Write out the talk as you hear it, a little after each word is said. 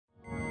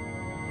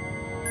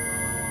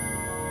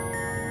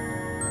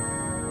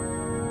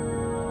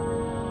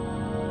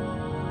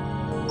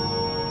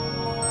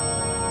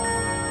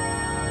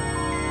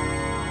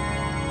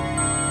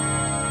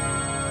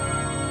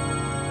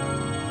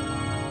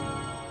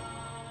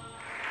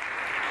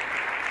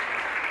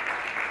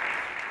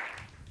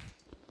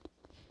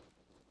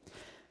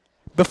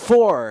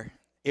Before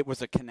it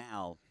was a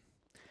canal,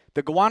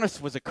 the Gowanus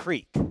was a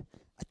creek,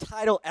 a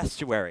tidal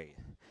estuary,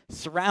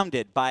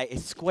 surrounded by a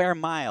square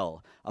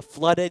mile of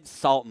flooded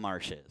salt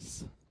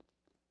marshes.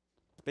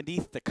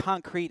 Beneath the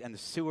concrete and the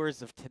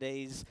sewers of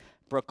today's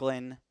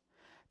Brooklyn,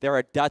 there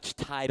are Dutch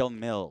tidal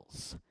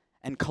mills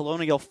and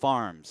colonial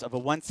farms of a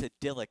once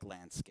idyllic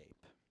landscape.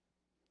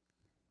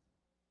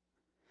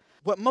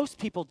 What most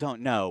people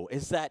don't know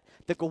is that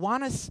the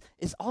Gowanus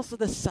is also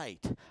the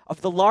site of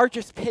the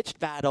largest pitched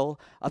battle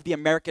of the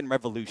American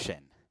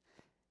Revolution.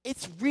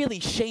 It's really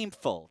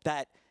shameful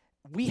that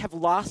we have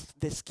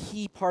lost this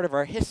key part of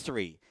our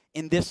history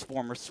in this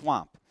former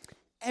swamp.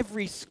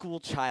 Every school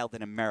child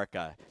in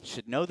America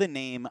should know the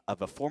name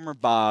of a former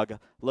bog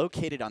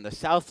located on the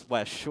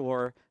southwest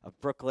shore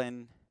of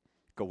Brooklyn,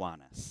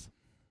 Gowanus.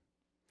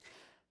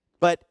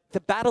 But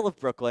the Battle of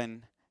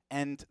Brooklyn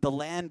and the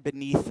land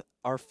beneath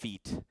our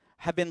feet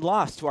have been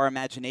lost to our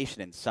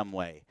imagination in some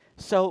way.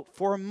 So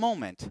for a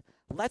moment,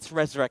 let's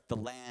resurrect the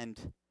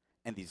land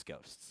and these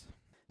ghosts.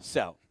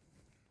 So,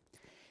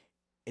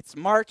 it's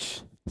March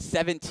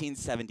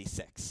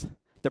 1776.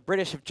 The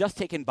British have just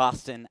taken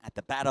Boston at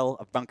the Battle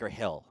of Bunker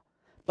Hill.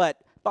 But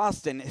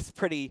Boston is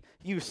pretty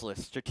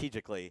useless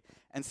strategically,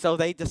 and so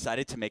they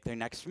decided to make their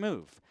next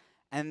move.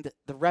 And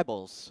the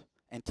rebels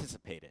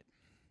anticipated.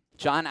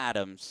 John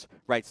Adams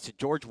writes to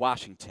George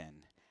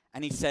Washington,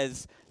 and he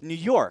says, New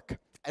York,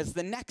 as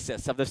the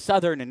nexus of the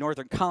southern and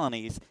northern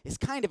colonies, is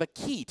kind of a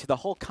key to the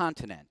whole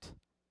continent.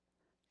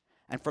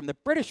 And from the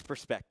British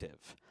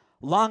perspective,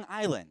 Long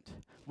Island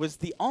was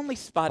the only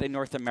spot in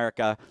North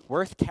America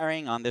worth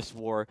carrying on this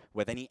war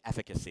with any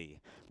efficacy.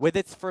 With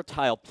its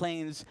fertile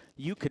plains,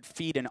 you could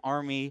feed an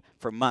army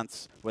for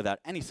months without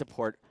any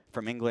support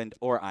from England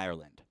or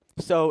Ireland.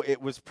 So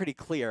it was pretty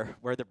clear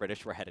where the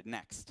British were headed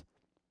next.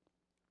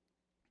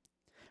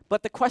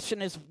 But the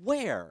question is,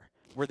 where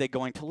were they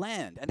going to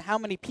land? And how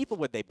many people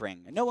would they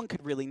bring? No one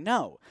could really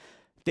know.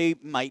 They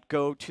might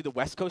go to the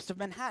west coast of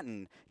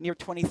Manhattan, near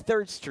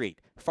 23rd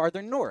Street,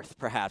 farther north,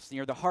 perhaps,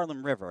 near the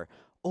Harlem River.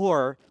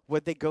 Or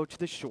would they go to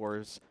the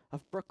shores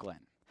of Brooklyn?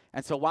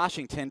 And so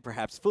Washington,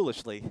 perhaps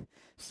foolishly,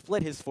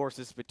 split his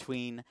forces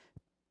between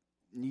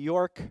New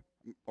York,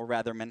 or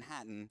rather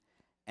Manhattan,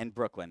 and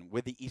Brooklyn,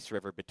 with the East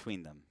River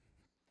between them.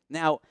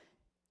 Now,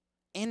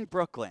 in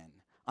Brooklyn,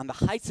 on the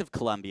heights of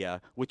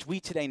Columbia, which we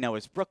today know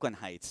as Brooklyn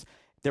Heights,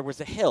 there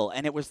was a hill,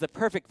 and it was the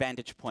perfect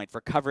vantage point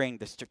for covering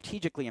the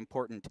strategically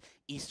important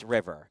East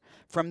River.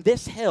 From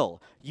this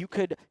hill, you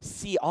could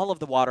see all of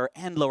the water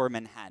and lower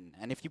Manhattan,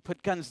 and if you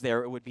put guns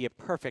there, it would be a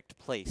perfect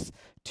place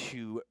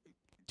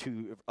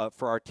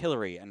for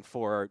artillery and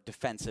for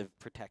defensive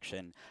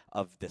protection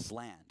of this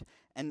land.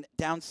 And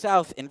down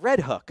south in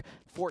Red Hook,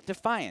 Fort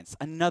Defiance,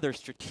 another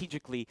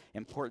strategically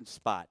important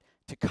spot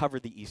to cover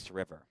the East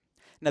River.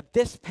 Now,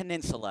 this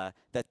peninsula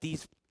that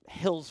these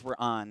hills were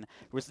on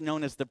was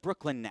known as the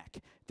Brooklyn Neck,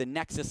 the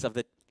nexus of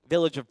the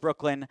village of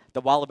Brooklyn,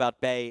 the Wallabout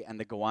Bay, and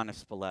the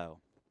Gowanus below.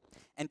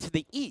 And to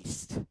the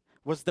east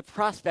was the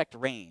Prospect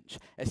Range,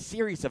 a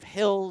series of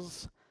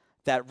hills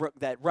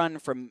that run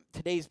from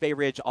today's Bay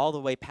Ridge all the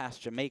way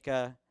past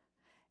Jamaica,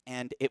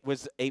 and it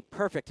was a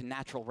perfect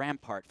natural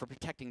rampart for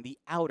protecting the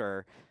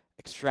outer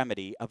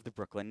extremity of the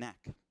Brooklyn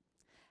Neck.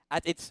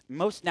 At its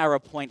most narrow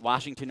point,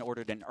 Washington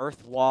ordered an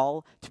earth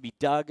wall to be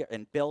dug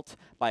and built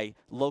by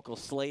local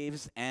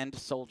slaves and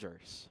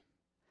soldiers.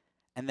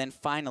 And then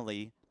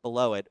finally,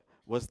 below it,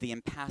 was the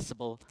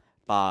impassable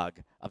bog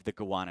of the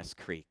Gowanus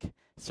Creek.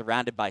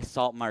 Surrounded by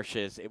salt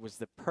marshes, it was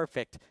the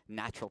perfect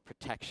natural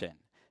protection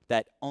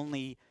that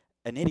only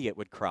an idiot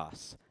would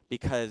cross,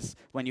 because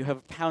when you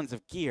have pounds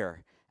of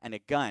gear and a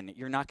gun,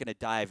 you're not going to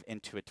dive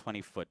into a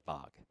 20-foot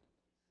bog.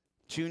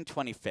 June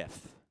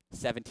 25th.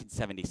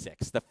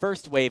 1776, the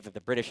first wave of the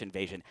British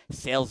invasion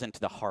sails into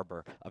the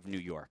harbor of New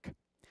York.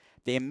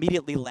 They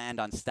immediately land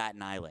on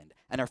Staten Island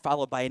and are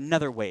followed by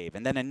another wave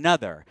and then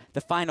another, the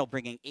final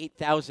bringing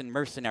 8,000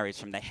 mercenaries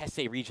from the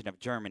Hesse region of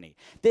Germany.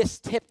 This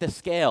tipped the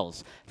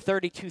scales,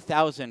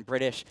 32,000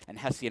 British and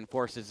Hessian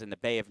forces in the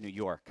Bay of New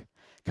York.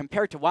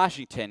 Compared to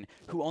Washington,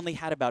 who only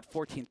had about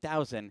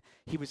 14,000,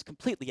 he was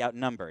completely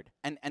outnumbered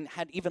and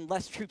had even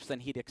less troops than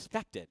he'd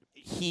expected.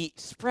 He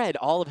spread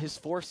all of his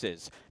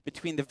forces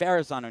between the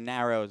Verrazano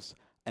Narrows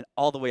and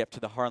all the way up to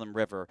the Harlem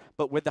River,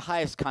 but with the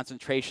highest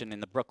concentration in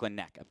the Brooklyn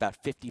Neck, about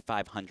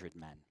 5,500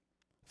 men.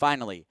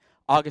 Finally,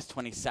 August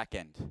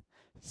 22nd,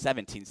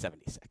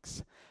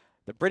 1776.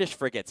 The British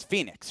frigates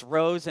Phoenix,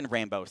 Rose, and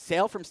Rainbow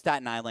sail from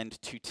Staten Island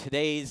to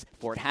today's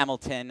Fort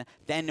Hamilton,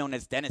 then known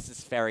as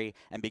Dennis's Ferry,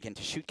 and begin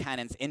to shoot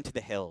cannons into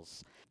the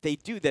hills. They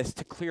do this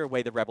to clear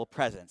away the rebel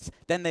presence.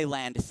 Then they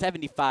land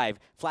 75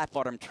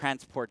 flat-bottom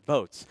transport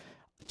boats,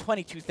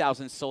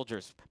 22,000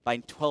 soldiers by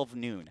 12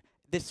 noon.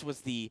 This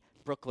was the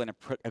Brooklyn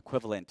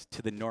equivalent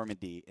to the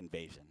Normandy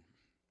invasion.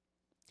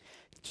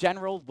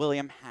 General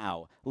William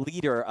Howe,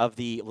 leader of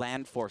the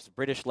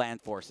British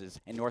land forces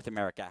in North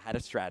America, had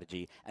a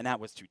strategy, and that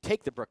was to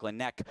take the Brooklyn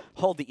Neck,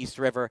 hold the East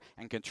River,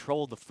 and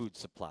control the food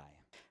supply.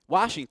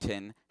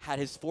 Washington had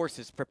his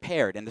forces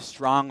prepared in the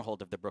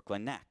stronghold of the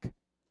Brooklyn Neck.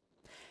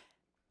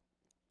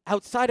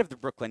 Outside of the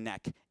Brooklyn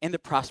Neck, in the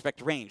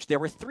Prospect Range, there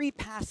were 3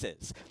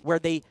 passes where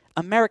the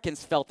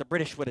Americans felt the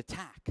British would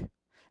attack.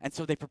 And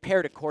so they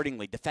prepared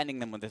accordingly, defending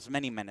them with as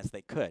many men as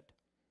they could.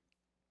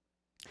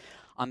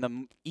 On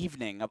the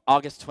evening of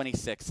August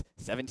 26,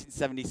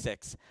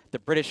 1776, the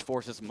British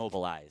forces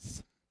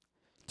mobilized.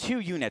 2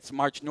 units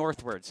marched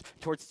northwards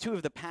towards 2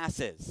 of the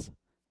passes.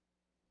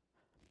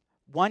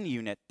 1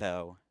 unit,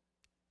 though,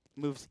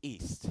 moves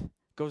east,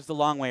 goes the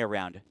long way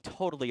around,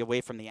 totally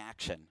away from the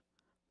action.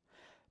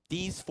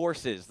 These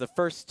forces, the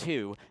first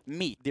 2,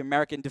 meet the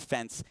American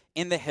defense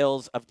in the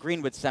hills of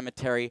Greenwood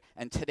Cemetery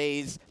and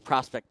today's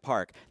Prospect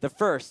Park. The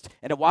first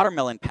in a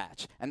watermelon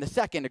patch, and the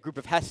second a group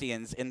of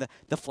Hessians in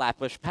the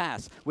Flatbush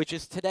Pass, which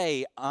is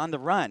today on the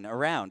run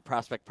around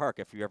Prospect Park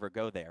if you ever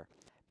go there.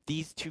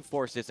 These 2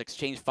 forces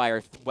exchanged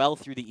fire well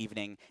through the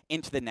evening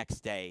into the next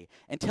day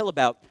until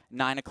about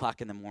 9 o'clock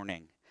in the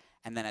morning.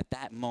 And then at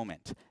that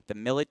moment, the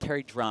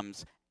military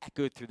drums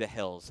echoed through the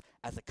hills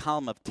as a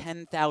column of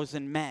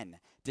 10,000 men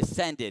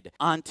descended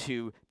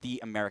onto the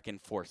American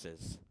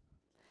forces.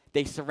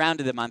 They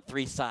surrounded them on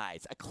 3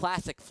 sides, a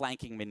classic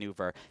flanking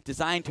maneuver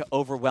designed to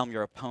overwhelm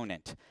your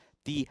opponent.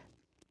 The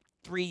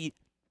 3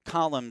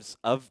 columns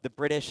of the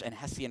British and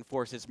Hessian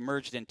forces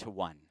merged into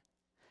one,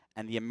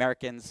 and the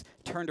Americans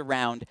turned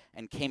around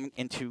and came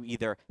into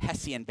either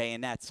Hessian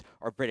bayonets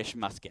or British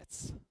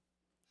muskets.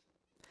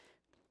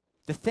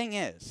 The thing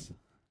is,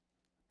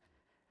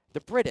 the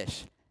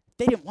British,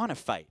 they didn't want to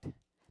fight.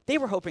 They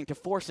were hoping to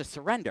force a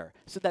surrender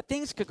so that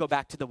things could go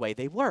back to the way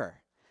they were.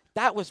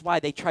 That was why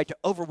they tried to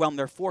overwhelm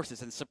their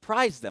forces and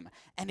surprise them,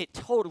 and it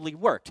totally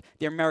worked.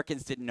 The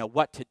Americans didn't know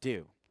what to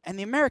do. And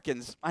the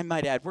Americans, I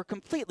might add, were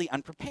completely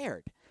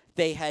unprepared.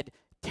 They had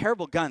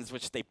terrible guns,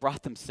 which they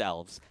brought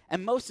themselves,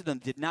 and most of them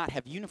did not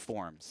have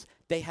uniforms.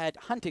 They had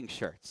hunting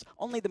shirts.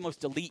 Only the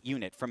most elite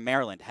unit from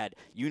Maryland had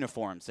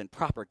uniforms and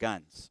proper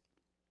guns.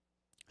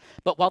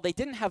 But while they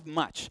didn't have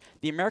much,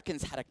 the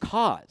Americans had a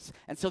cause,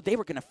 and so they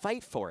were going to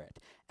fight for it.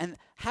 And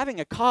having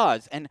a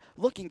cause and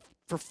looking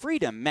for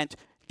freedom meant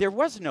there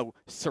was no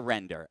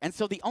surrender. And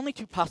so the only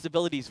 2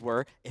 possibilities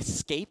were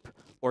escape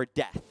or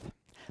death.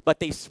 But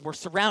they were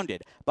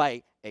surrounded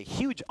by a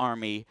huge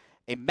army,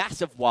 a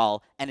massive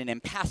wall, and an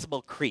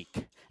impassable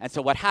creek. And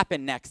so what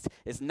happened next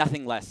is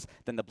nothing less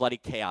than the bloody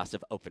chaos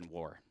of open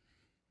war.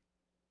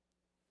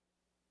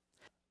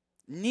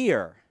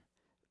 Near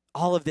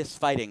all of this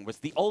fighting was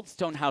the old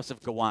stone house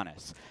of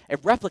Gowanus, a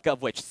replica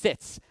of which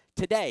sits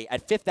today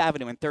at 5th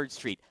Avenue and 3rd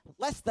Street,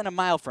 less than a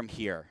mile from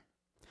here.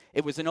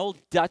 It was an old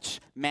Dutch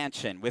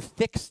mansion with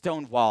thick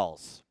stone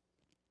walls,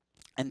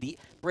 and the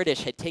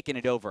British had taken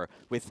it over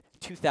with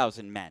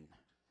 2,000 men.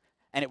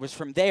 And it was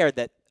from there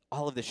that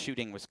all of the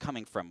shooting was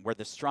coming from, where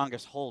the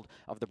strongest hold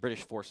of the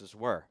British forces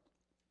were.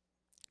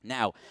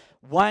 Now,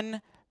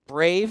 one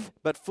brave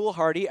but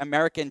foolhardy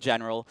American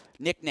general,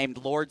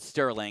 nicknamed Lord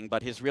Sterling,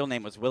 but his real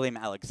name was William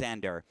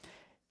Alexander,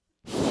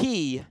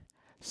 he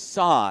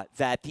saw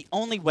that the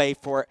only way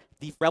for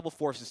the rebel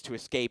forces to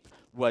escape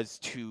was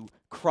to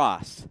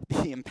cross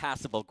the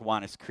impassable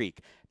Gowanus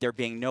Creek, there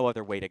being no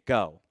other way to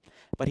go.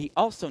 But he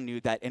also knew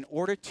that in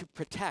order to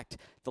protect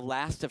the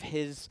last of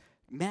his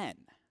men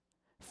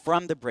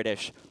from the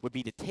British would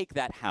be to take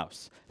that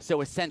house.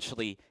 So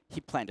essentially,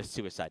 he planned a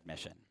suicide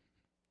mission.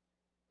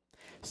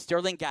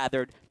 Sterling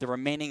gathered the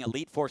remaining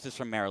elite forces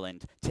from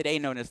Maryland, today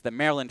known as the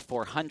Maryland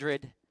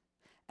 400,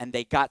 and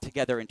they got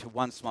together into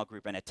one small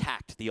group and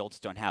attacked the old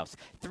stone house.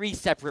 3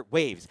 separate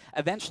waves,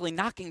 eventually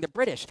knocking the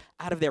British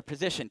out of their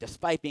position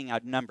despite being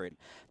outnumbered.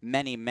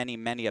 Many, many,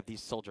 many of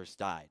these soldiers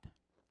died.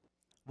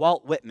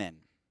 Walt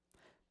Whitman,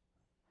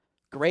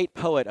 great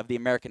poet of the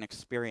American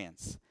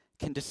experience,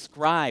 can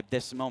describe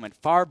this moment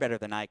far better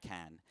than I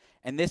can.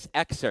 And this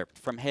excerpt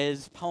from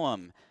his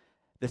poem,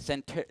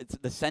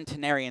 The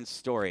Centenarian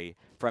Story,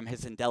 from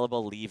his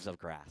indelible Leaves of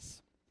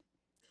Grass.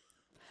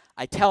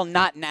 I tell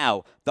not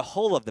now the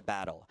whole of the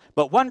battle,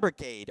 but one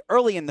brigade,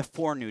 early in the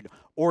forenoon,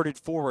 ordered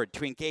forward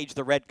to engage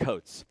the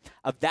redcoats.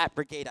 Of that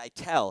brigade I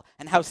tell,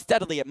 and how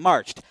steadily it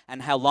marched,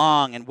 and how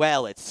long and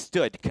well it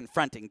stood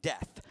confronting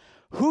death.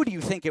 Who do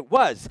you think it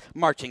was,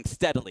 marching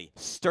steadily,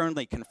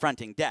 sternly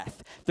confronting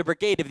death? The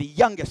brigade of the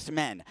youngest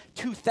men,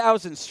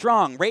 2,000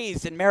 strong,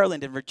 raised in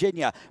Maryland and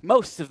Virginia,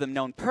 most of them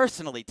known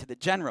personally to the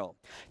general.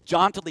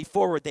 Jauntily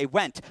forward they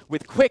went,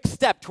 with quick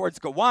step towards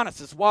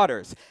Gowanus's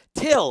waters,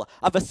 till,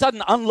 of a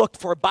sudden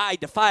unlooked-for by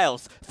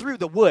defiles, through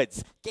the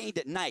woods, gained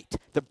at night,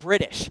 the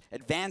British,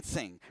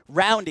 advancing,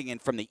 rounding in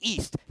from the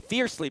east,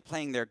 fiercely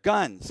playing their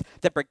guns.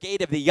 The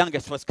brigade of the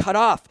youngest was cut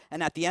off,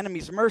 and at the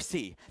enemy's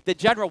mercy. The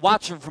general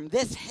watched them from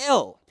this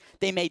hill.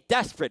 They made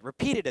desperate,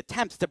 repeated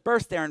attempts to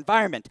burst their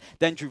environment,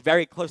 then drew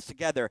very close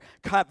together,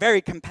 very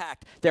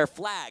compact, their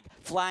flag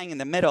flying in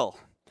the middle.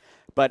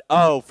 But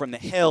oh, from the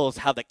hills,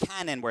 how the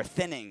cannon were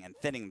thinning and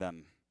thinning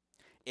them.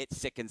 It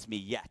sickens me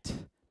yet,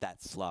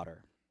 that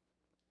slaughter.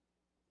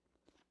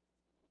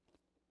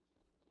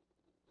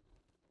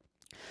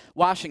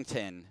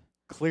 Washington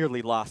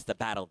clearly lost the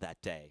battle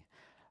that day.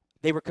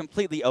 They were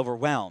completely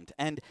overwhelmed.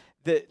 And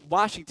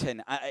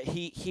Washington,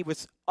 he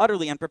was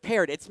utterly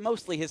unprepared. It's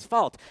mostly his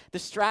fault. The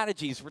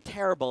strategies were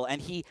terrible,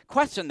 and he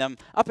questioned them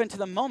up until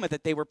the moment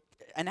that they were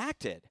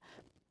enacted.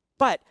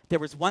 But there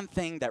was one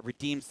thing that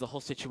redeems the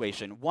whole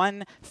situation,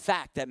 one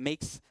fact that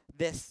makes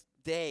this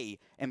day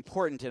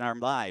important in our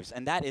lives,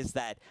 and that is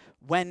that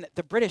when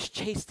the British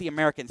chased the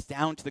Americans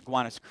down to the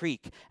Gowanus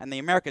Creek, and the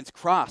Americans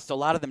crossed, a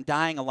lot of them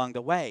dying along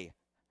the way,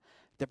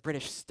 the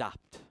British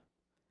stopped.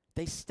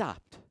 They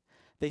stopped.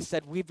 They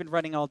said, we've been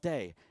running all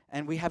day,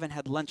 and we haven't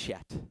had lunch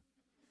yet.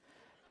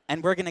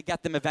 And we're going to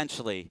get them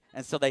eventually.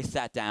 And so they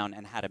sat down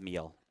and had a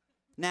meal.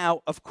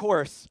 Now, of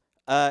course,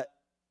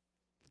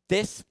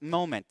 this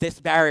moment, this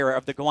barrier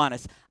of the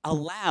Gowanus,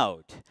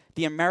 allowed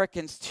the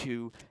Americans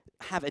to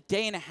have a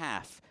day and a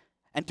half.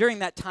 And during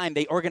that time,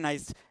 they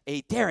organized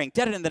a daring,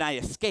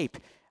 dead-in-the-night escape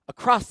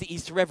across the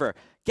East River,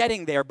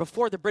 getting there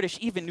before the British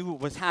even knew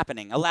what was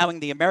happening, allowing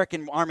the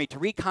American army to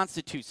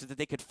reconstitute so that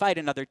they could fight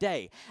another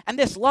day. And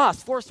this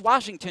loss forced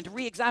Washington to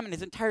re-examine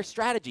his entire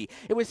strategy.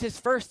 It was his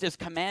first as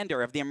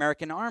commander of the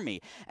American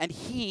army, and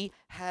he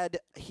had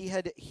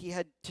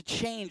to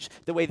change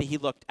the way that he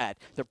looked at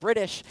the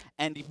British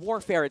and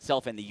warfare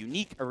itself in the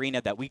unique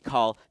arena that we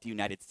call the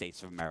United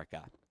States of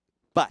America.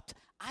 But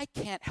I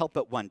can't help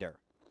but wonder,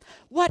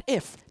 what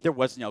if there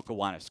was no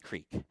Gowanus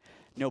Creek?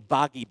 No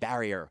boggy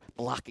barrier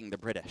blocking the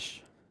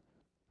British?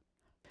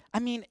 I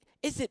mean,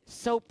 is it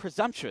so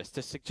presumptuous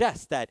to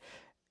suggest that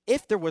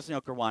if there was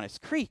no Gowanus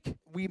Creek,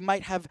 we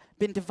might have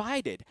been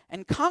divided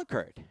and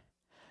conquered?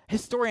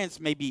 Historians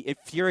may be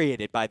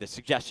infuriated by the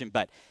suggestion,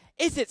 but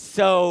is it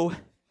so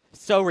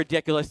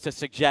ridiculous to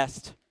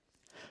suggest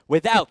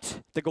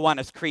without the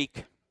Gowanus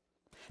Creek,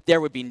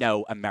 there would be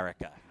no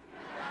America?